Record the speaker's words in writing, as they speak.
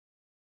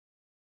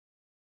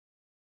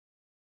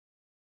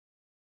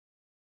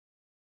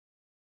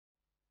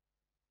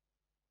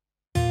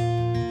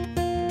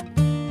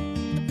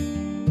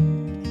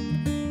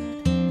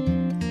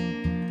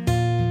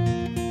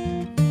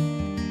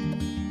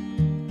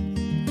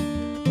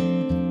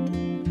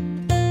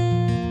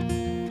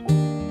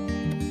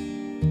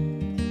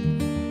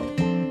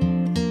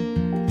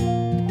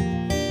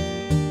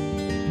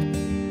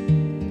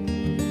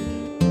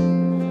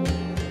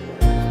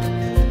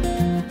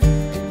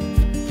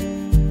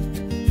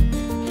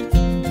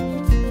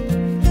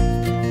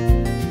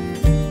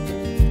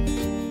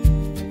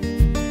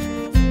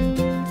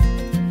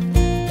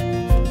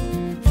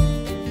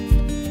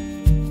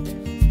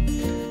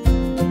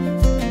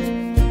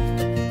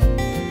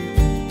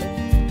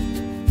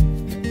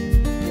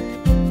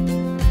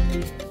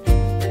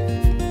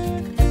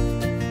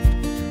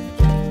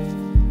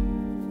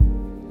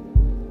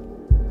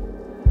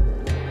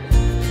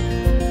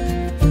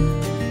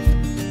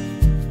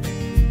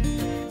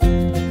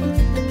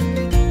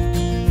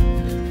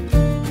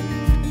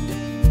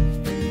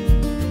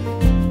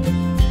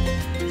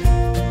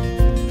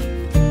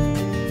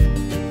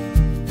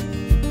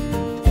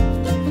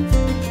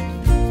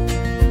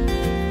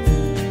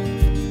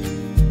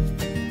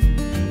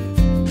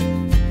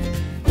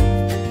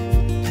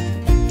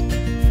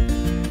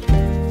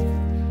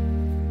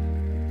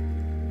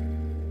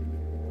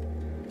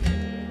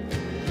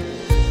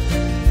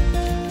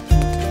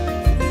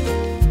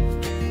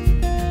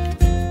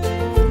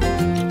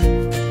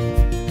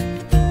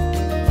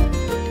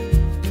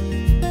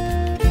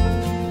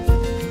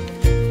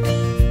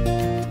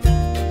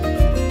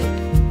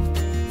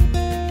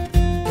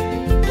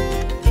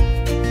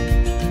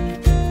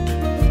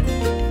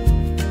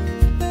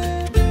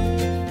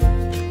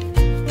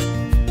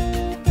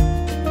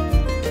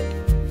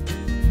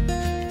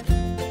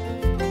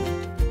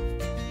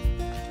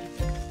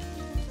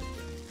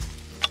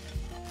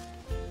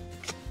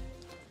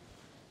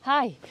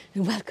Hi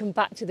and welcome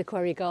back to the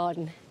Quarry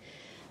garden.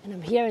 And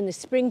I'm here in the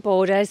spring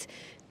borders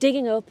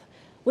digging up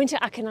winter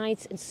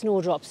aconites and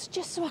snowdrops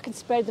just so I can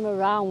spread them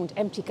around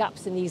empty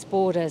gaps in these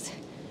borders.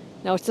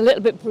 Now it's a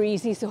little bit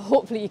breezy, so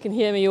hopefully you can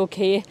hear me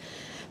okay.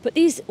 But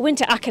these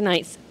winter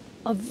aconites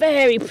are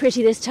very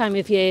pretty this time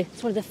of year.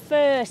 It's one of the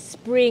first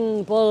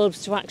spring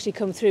bulbs to actually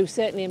come through,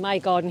 certainly in my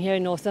garden here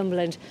in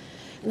Northumberland.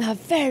 And they have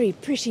very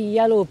pretty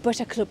yellow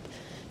buttercup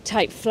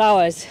type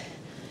flowers.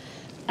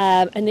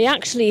 And they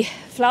actually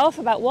flower for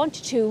about 1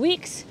 to 2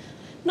 weeks,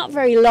 not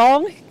very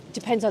long,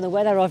 depends on the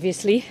weather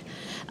obviously,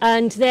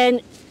 and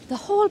then the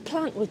whole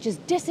plant will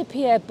just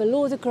disappear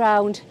below the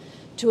ground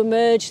to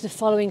emerge the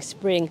following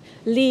spring.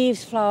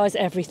 Leaves, flowers,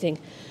 everything.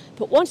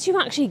 But once you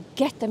actually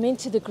get them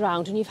into the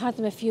ground and you've had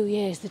them a few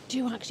years, they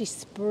do actually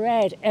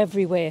spread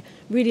everywhere.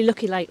 Really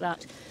lucky like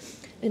that.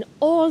 And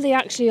all they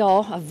actually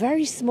are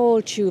very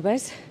small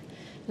tubers.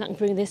 And I can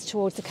bring this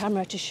towards the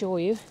camera to show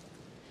you.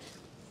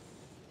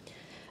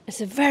 It's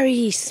a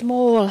very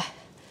small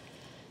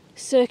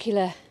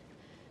circular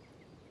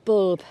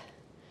bulb.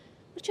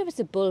 I'm not sure if it's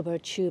a bulb or a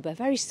tuber,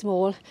 very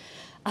small.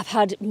 I've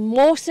had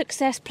more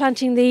success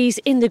planting these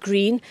in the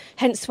green,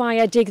 hence why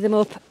I dig them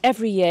up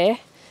every year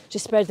to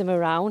spread them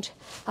around.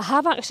 I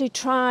have actually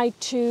tried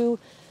to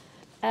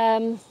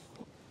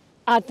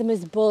add them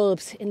as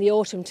bulbs in the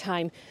autumn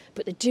time,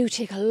 but they do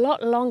take a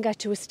lot longer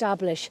to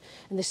establish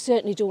and they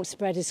certainly don't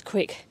spread as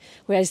quick.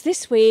 Whereas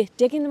this way,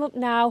 digging them up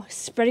now,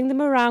 spreading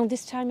them around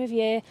this time of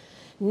year,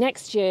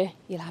 next year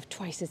you'll have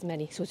twice as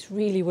many, so it's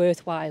really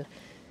worthwhile.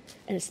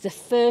 And it's the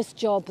first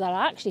job that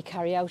I actually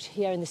carry out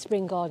here in the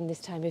spring garden this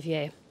time of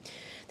year.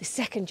 The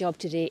second job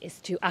today is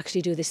to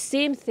actually do the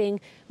same thing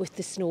with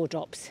the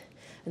snowdrops,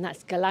 and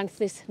that's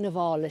Galanthus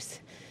nivalis,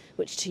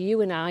 which to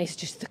you and I is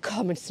just the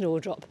common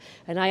snowdrop.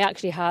 And I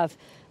actually have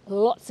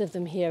lots of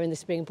them here in the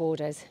spring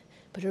borders.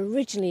 But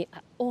originally I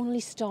only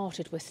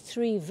started with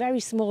 3 very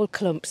small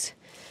clumps.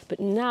 But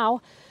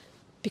now,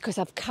 because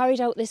I've carried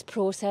out this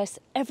process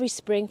every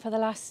spring for the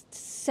last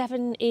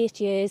 7-8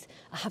 years,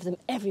 I have them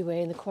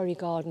everywhere in the Quarry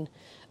garden.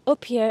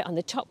 Up here on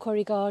the top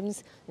Quarry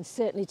gardens and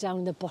certainly down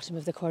in the bottom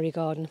of the Quarry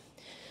garden.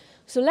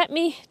 So let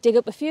me dig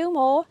up a few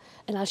more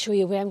and I'll show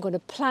you where I'm going to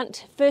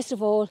plant, first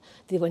of all,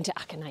 the winter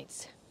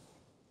aconites.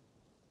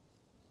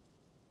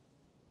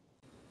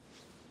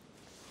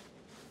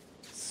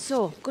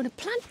 So I'm going to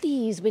plant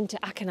these winter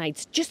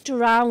aconites just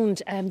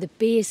around the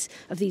base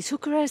of these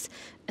heucheras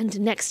and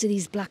next to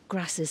these black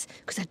grasses,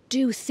 because I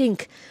do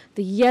think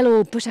the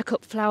yellow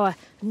buttercup flower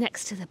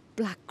next to the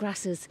black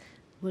grasses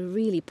will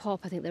really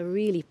pop. I think they're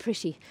really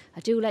pretty.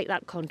 I do like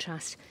that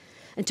contrast.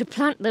 And to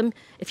plant them,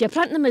 if you're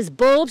planting them as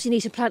bulbs, you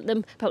need to plant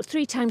them about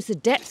 3 times the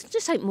depth,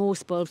 just like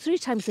most bulbs. 3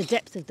 times the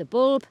depth of the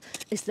bulb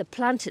is the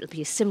plant. It'll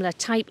be a similar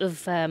type of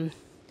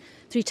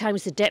 3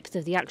 times the depth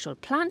of the actual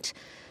plant.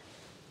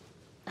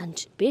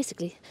 And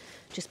basically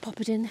just pop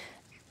it in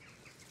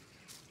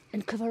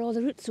and cover all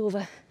the roots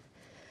over.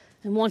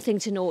 And one thing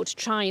to note,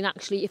 try and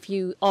actually, if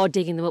you are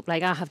digging them up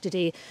like I have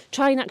today,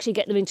 try and actually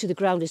get them into the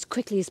ground as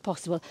quickly as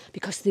possible,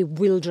 because they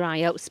will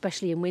dry out,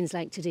 especially in winds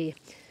like today.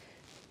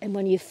 And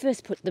when you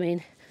first put them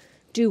in,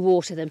 do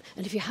water them.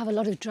 And if you have a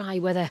lot of dry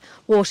weather,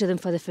 water them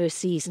for the first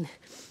season,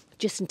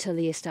 just until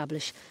they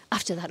establish.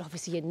 After that,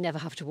 obviously, you never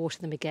have to water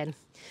them again.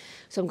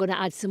 So I'm going to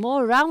add some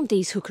more around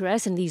these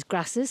heucheras and these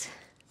grasses.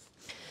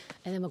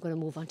 And then we're going to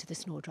move on to the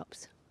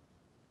snowdrops.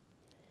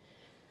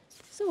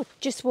 So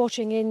just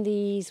watering in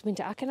these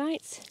winter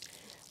aconites.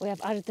 We have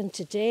added them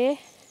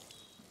today,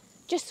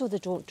 just so they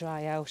don't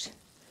dry out,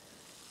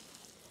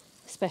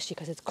 especially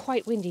because it's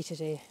quite windy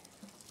today.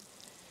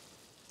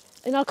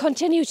 And I'll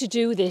continue to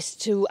do this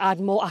to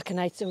add more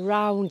aconites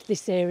around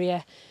this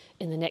area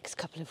in the next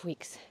couple of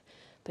weeks.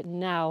 But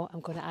now I'm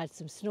going to add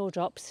some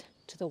snowdrops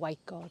to the white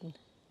garden.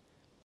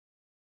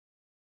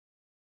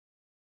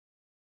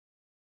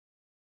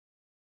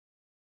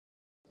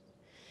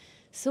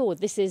 So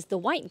this is the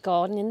white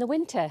garden in the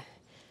winter,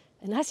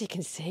 and as you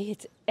can see,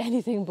 it's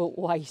anything but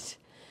white.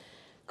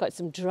 Got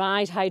some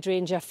dried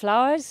hydrangea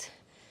flowers,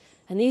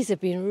 and these have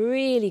been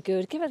really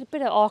good. Give it a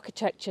bit of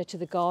architecture to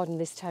the garden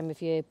this time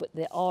of year, but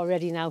they're all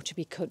ready now to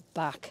be cut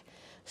back.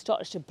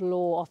 Started to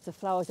blow off, the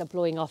flowers are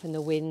blowing off in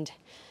the wind.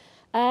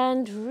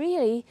 And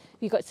really,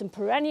 we've got some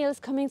perennials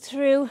coming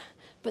through,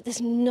 but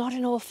there's not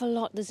an awful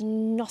lot. There's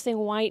nothing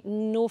white,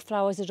 no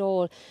flowers at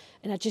all.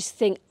 And I just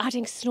think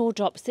adding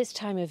snowdrops this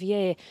time of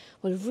year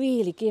will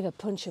really give a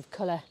punch of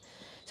colour.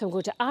 So I'm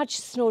going to add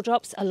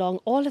snowdrops along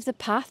all of the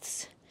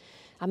paths.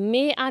 I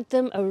may add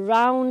them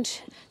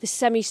around the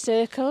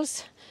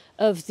semicircles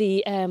of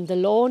the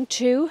lawn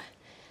too.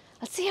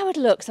 I'll see how it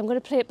looks. I'm going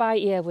to play it by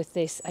ear with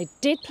this. I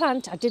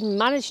didn't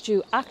manage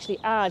to actually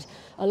add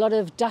a lot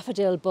of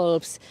daffodil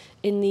bulbs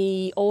in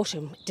the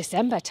autumn.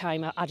 December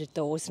time I added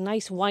those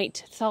nice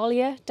white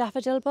thalia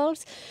daffodil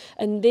bulbs,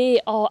 and they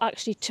are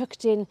actually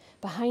tucked in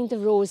behind the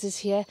roses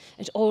here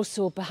and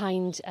also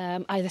behind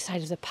either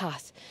side of the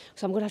path.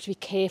 So I'm going to have to be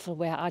careful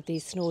where I add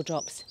these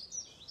snowdrops.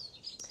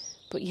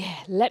 But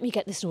yeah, let me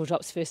get the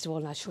snowdrops first of all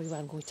and I'll show you what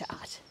I'm going to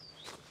add.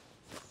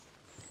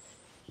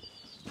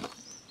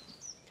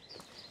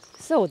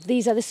 So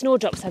these are the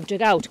snowdrops I've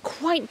dug out,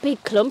 quite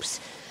big clumps,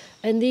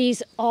 and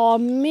these are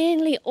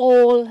mainly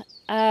all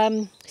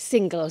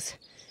singles.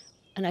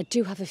 And I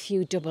do have a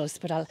few doubles,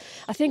 but I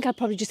think I'll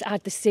probably just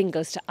add the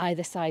singles to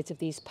either sides of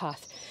these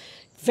paths.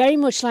 Very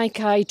much like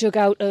I dug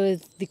out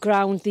of the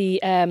ground the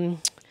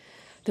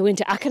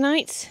winter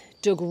aconites,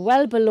 dug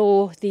well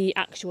below the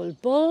actual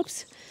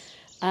bulbs,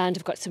 and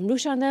I've got some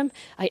root on them.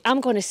 I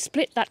am going to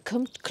split that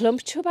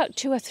clump to about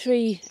 2 or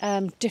 3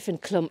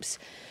 different clumps,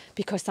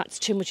 because that's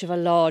too much of a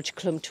large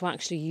clump to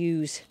actually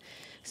use.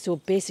 So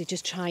basically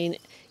just try and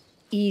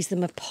ease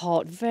them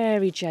apart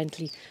very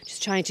gently,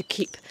 just trying to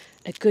keep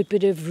a good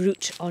bit of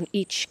root on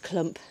each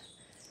clump.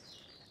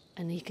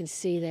 And you can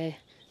see there,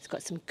 it's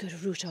got some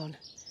good root on.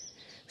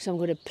 So I'm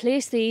going to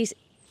place these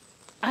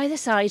either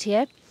side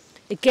here.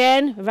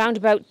 Again, around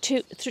about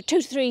 2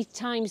 to 3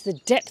 times the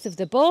depth of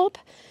the bulb.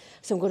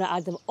 So I'm going to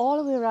add them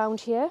all the way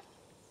around here,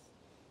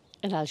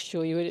 and I'll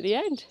show you it at the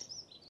end.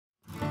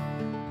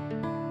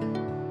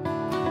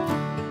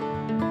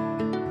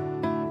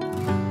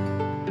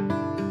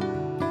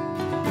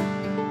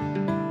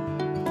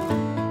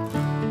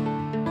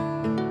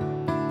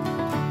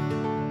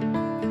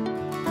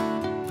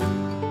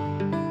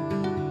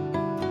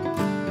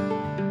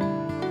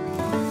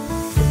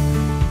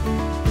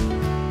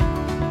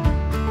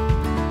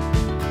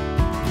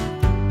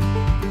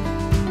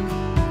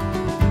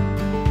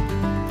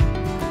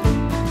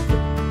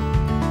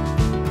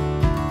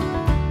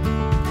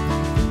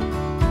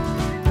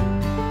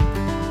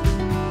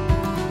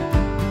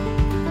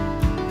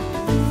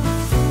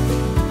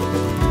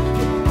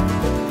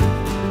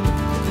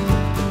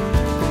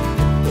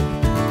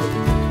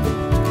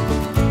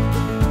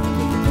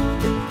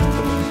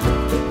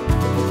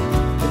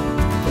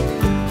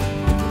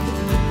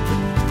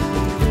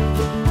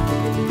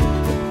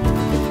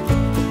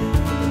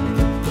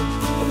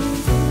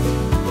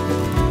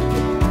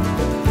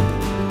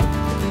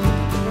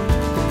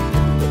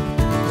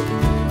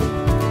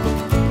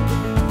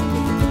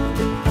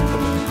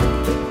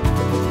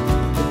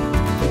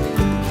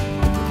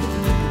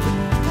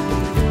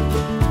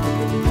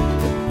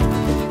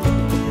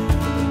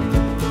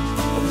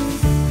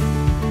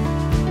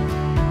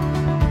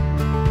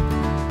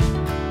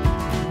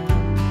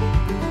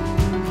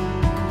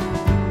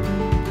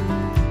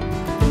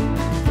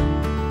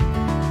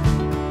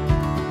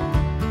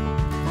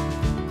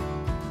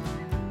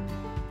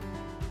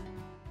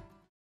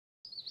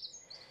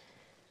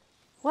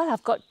 Well,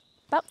 I've got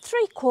about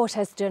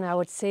 3/4 done, I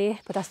would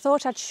say, but I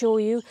thought I'd show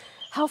you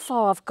how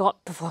far I've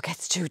got before it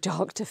gets too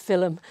dark to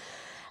film.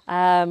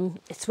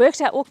 It's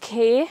worked out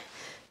okay.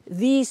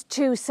 These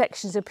 2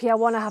 sections up here,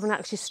 one I haven't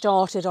actually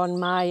started on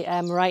my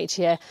right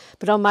here,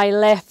 but on my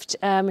left,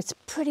 it's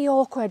pretty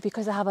awkward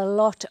because I have a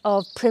lot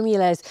of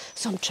primulas,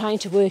 so I'm trying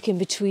to work in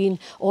between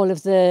all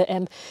of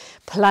the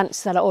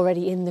plants that are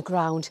already in the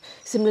ground.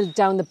 Similarly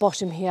down the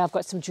bottom here, I've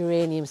got some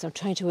geraniums. I'm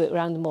trying to work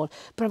around them all,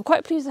 but I'm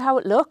quite pleased with how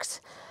it looks.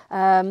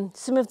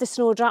 Some of the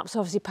snowdrops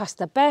obviously past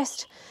their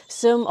best,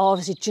 some are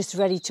obviously just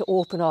ready to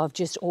open or have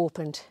just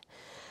opened.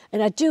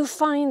 And I do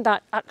find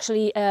that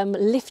actually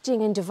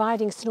lifting and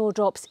dividing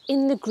snowdrops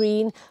in the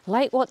green,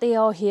 like what they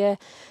are here,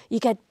 you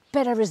get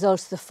better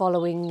results the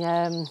following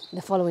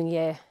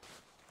year.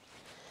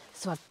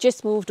 So I've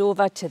just moved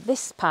over to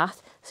this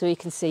path so you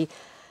can see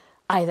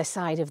either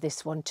side of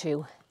this one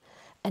too.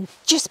 And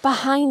just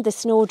behind the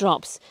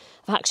snowdrops,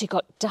 I've actually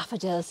got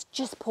daffodils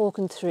just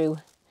poking through.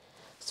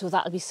 So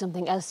that'll be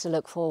something else to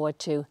look forward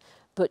to.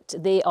 But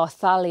they are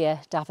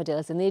thalia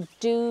daffodils, and they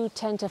do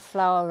tend to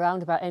flower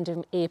around about end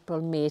of April,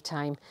 May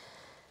time.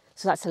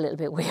 So that's a little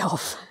bit way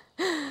off.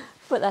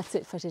 But that's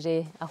it for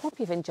today. I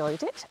hope you've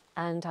enjoyed it,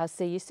 and I'll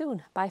see you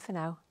soon. Bye for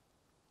now.